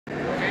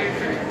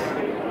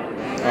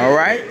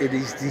right, it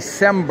is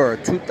December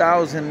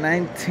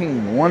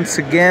 2019. Once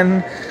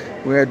again,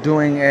 we are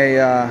doing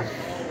a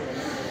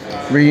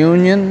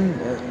reunion,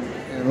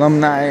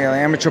 Alumni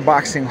Amateur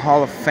Boxing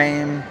Hall of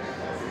Fame.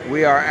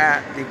 We are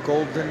at the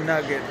Golden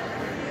Nugget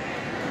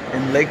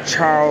in Lake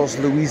Charles,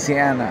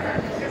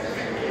 Louisiana.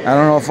 I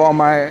don't know if all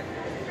my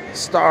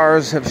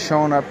stars have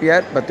shown up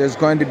yet, but there's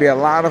going to be a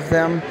lot of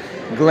them.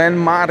 Glenn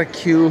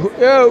Montague.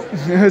 Yo,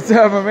 what's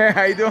up, my man?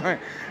 How you doing?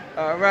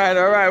 All right,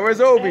 all right.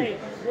 Where's Obi? Hey,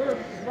 we're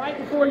right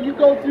before you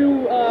go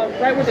through,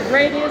 right where the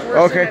grade is.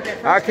 Okay,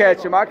 I'll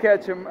catch him. I'll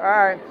catch him. All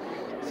right.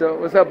 So,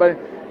 what's up, buddy?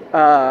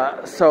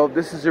 So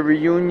this is a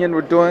reunion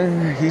we're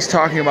doing. He's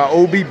talking about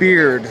Obi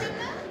Beard,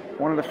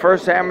 one of the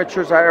first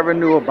amateurs I ever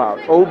knew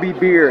about. Obi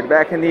Beard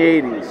back in the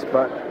 80s.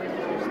 But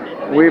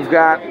we've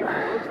got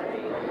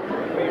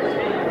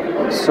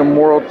some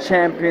world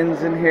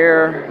champions in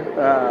here.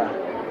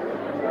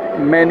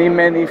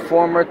 Many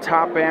former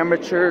top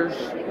amateurs.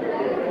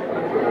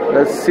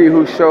 Let's see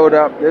who showed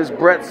up. There's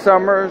Brett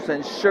Summers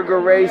and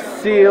Sugar Ray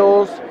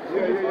Seals.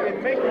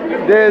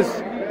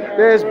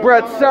 There's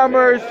Brett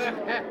Summers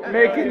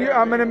making you.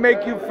 I'm gonna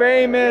make you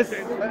famous.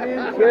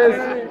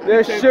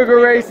 There's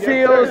Sugar Ray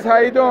Seals. How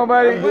you doing,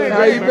 buddy?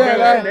 How you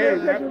been?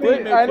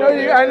 I know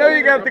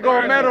you got the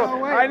gold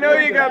medal. I know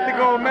you got the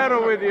gold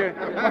medal with you.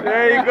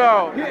 There you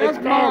go. It's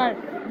called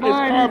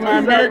my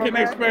American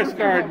Express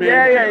card, baby.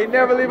 Yeah, you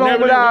never leave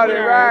home without it,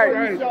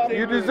 right?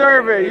 You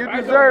deserve it. You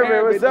deserve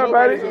it. What's up,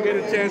 buddy? You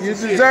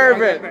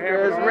deserve it.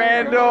 There's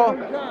Randall.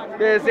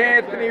 There's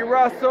Anthony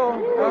Russell.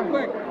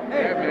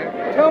 Hey,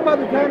 tell about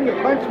the time you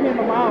punched me in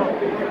the mouth.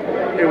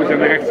 it was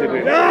an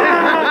accident.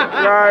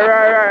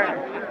 Right.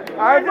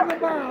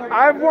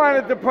 I've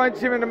wanted to punch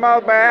him in the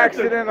mouth by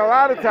accident a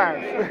lot of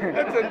times.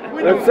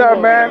 What's up,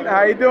 man?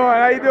 How you doing?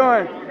 How you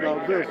doing?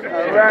 No, good.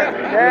 All right.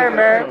 Yeah,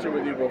 man. Picture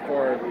with you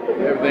before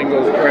everything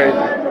goes crazy.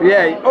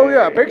 Yeah. Oh,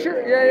 yeah. A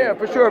picture? Yeah.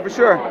 For sure.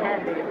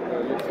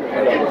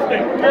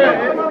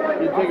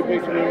 You take a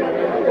picture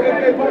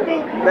with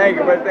me? Thank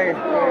you, buddy. Thank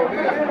you.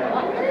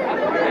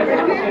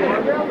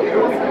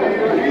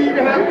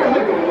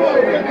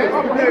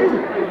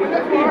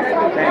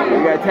 Dang, you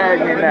gotta tag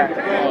me in that.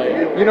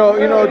 You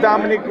know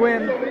Dominic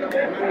Gwynn?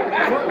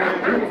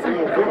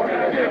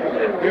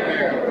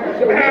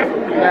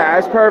 Yeah,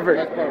 that's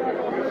perfect.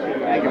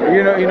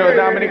 You know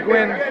Dominic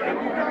Gwynn?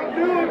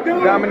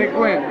 Dominic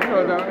Gwynn,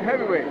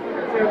 heavyweight.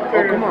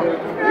 Oh, come on.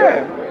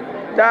 Yeah.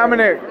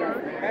 Dominic,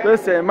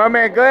 listen, my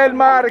man Glenn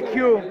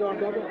Montague.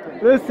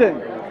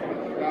 Listen.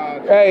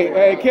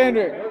 Hey,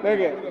 Kendrick, look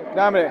at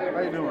Dominic.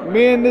 How you doing?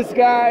 Me and this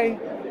guy,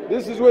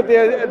 this is what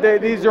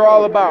these are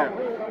all about.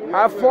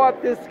 I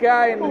fought this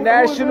guy in the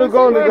National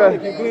Golden Glove.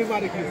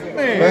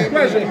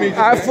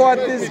 I fought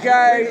this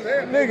guy,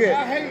 look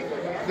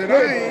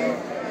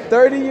at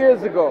 30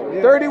 years ago.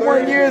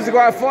 31 years ago,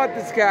 I fought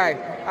this guy.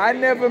 I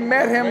never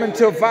met him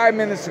until 5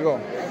 minutes ago.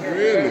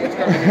 Really?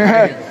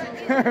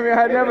 I mean,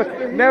 I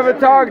never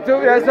talked to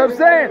him. That's what I'm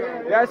saying.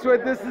 That's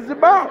what this is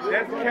about.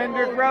 That's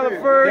Kendrick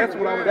Relaford,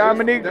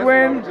 Dominique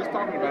Gwynn. Just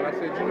talking about. I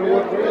said, you know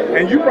what?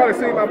 And you probably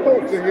seen my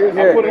post. I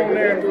put it on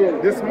there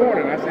this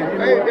morning. I said, you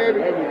know what?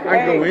 I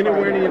can go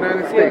anywhere in the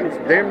United States,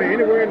 damn near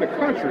anywhere in the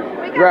country.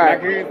 Right. I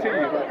guarantee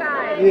you.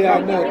 Yeah, I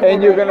know.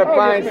 And you're gonna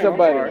find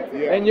somebody.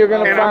 And you're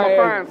gonna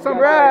find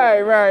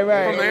somebody. Right.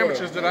 From the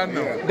amateurs that I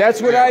know.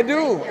 That's what I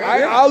do.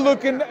 I'll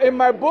look in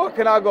my book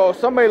and I'll go,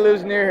 somebody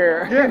lives near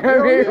here. Yeah, You know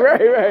what I mean?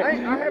 Right.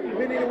 I haven't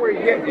been anywhere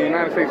yet in the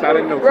United States. I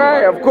didn't know.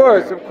 Right, of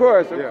course. Yeah.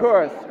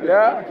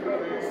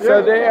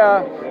 So they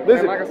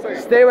listen, like I say,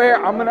 stay right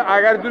here.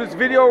 I gotta do this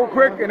video real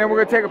quick and then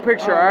we're gonna take a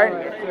picture, alright?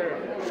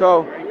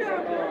 So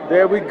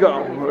there we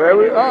go.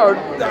 Oh,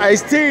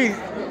 Ice T.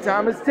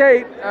 Thomas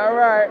Tate.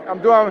 Alright. I'm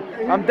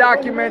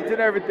documenting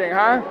everything,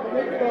 huh?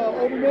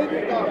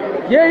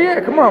 Yeah,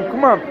 come on.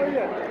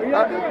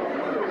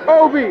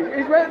 Obi,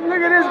 he's ready.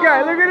 Look at this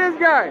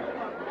guy.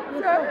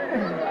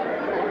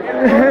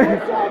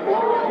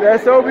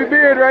 That's Obi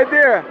Beard right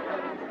there.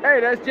 Hey,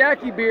 that's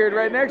Jackie Beard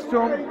right next to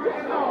him.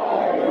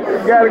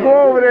 You gotta go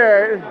over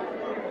there.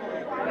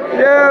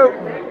 Yo,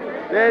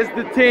 there's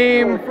the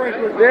team.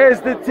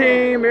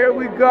 Here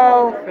we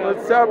go.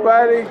 What's up,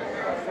 buddy?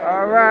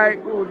 All right,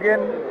 we're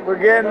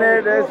getting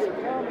there.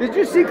 Did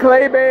you see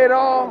Clay Bay at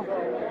all?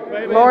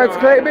 Lawrence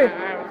Clay Bay?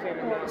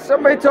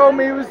 Somebody told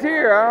me he was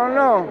here. I don't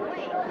know.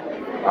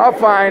 I'll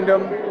find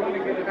him.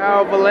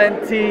 Al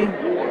Valenti,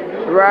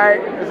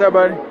 right? What's up,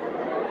 buddy?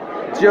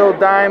 Jill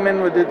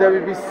Diamond with the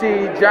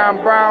WBC. John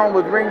Brown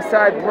with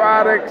Ringside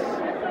Products.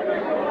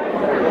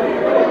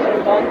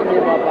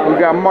 We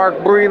got Mark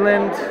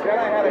Breland,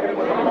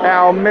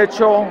 Al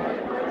Mitchell.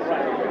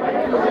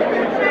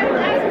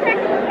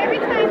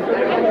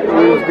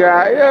 We've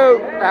got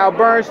Al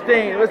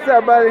Bernstein. What's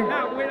up, buddy? No,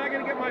 we're not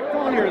going to get my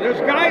phone here. There's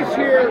guys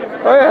here.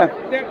 Oh, yeah.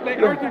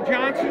 Arthur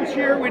Johnson's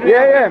here. We didn't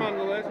have him on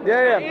the list.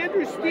 Yeah.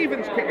 Andrew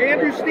Stevens.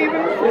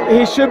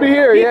 He should be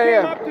here. He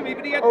came up to me,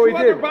 but he had two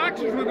other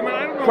boxers with him, and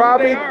I don't know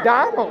Probably who they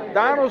are.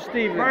 Donald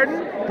Stevens.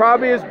 Pardon?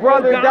 Probably his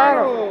brother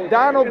Donald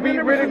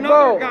beat Riddick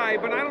Bowe. Guy,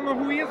 but I don't know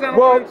who he is.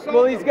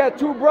 Well, he's got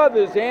two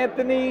brothers,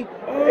 Anthony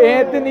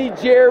Anthony,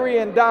 Jerry,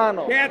 and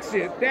Donald. That's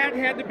it. That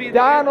had to be.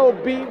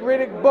 Donald beat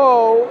Riddick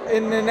Bowe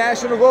in the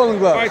National Golden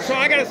Gloves. All right, so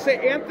I got to say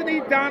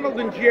Anthony, Donald,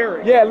 and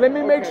Jerry. Yeah, let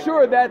me make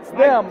sure that's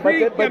them.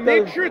 Make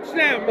sure it's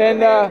them. And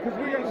because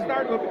we're going to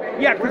start with.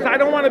 Yeah, because I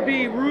don't want to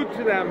be rude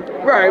to them.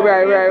 Right. It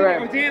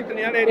was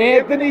Anthony.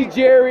 Anthony,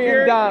 Jerry,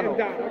 and Donald.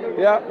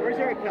 Yeah. Where's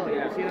Eric Kelly?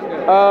 Have you seen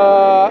him?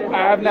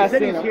 I have not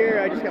seen him. Here.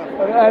 I just got.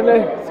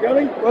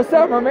 Scully, what's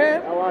up, my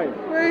man? How are you?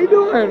 What are you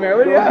doing, man?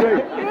 What are you?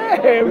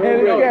 Yeah, man.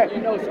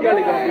 You know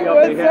Scully gonna be up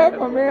What's there. up,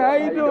 my man? How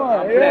you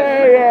doing?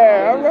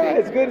 Yeah. All right,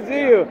 it's good to see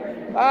you.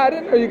 I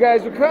didn't know you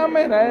guys were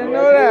coming. I didn't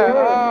know that.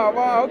 Oh,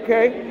 wow,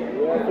 okay.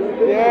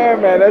 Yeah,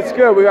 man, that's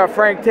good. We got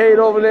Frank Tate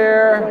over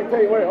there. Frank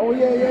Tate, where? Oh,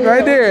 yeah.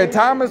 Right there.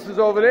 Thomas is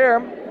over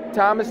there.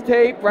 Thomas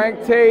Tate,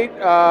 Frank Tate.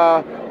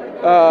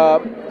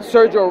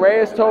 Sergio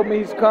Reyes told me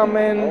he's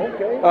coming.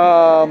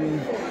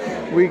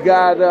 We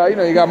got,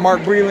 you got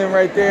Mark Breland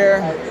right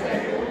there.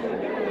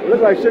 It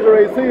looks like Sugar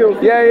Ray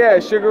Seals. Yeah,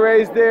 Sugar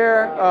Ray's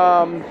there.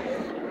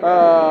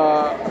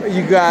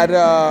 You got,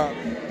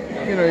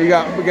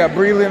 we got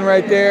Breland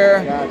right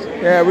there. Gotcha.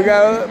 Yeah, we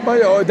got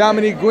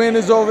Dominique Gwynn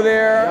is over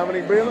there.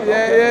 Dominique Breland?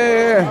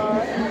 Yeah.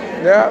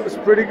 Yeah, it's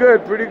pretty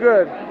good.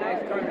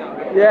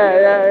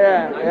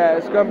 Yeah.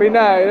 It's gonna be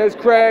nice. There's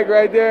Craig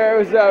right there.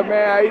 What's up,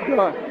 man? How you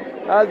doing?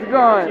 How's it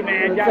going?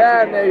 What's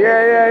happening?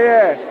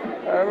 Yeah.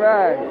 All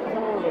right.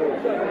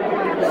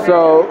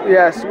 So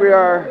yes, we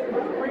are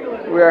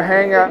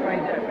hanging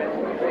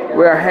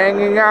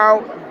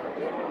out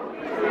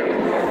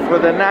for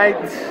the night.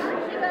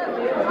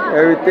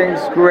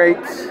 Everything's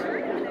great.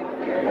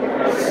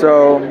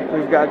 So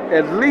we've got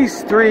at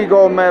least 3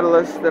 gold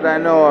medalists that I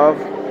know of.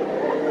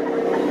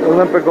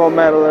 Olympic gold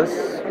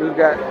medalists. We've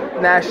got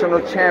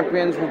national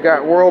champions. We've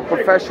got world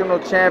professional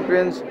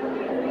champions.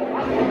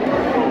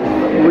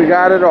 We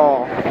got it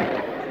all.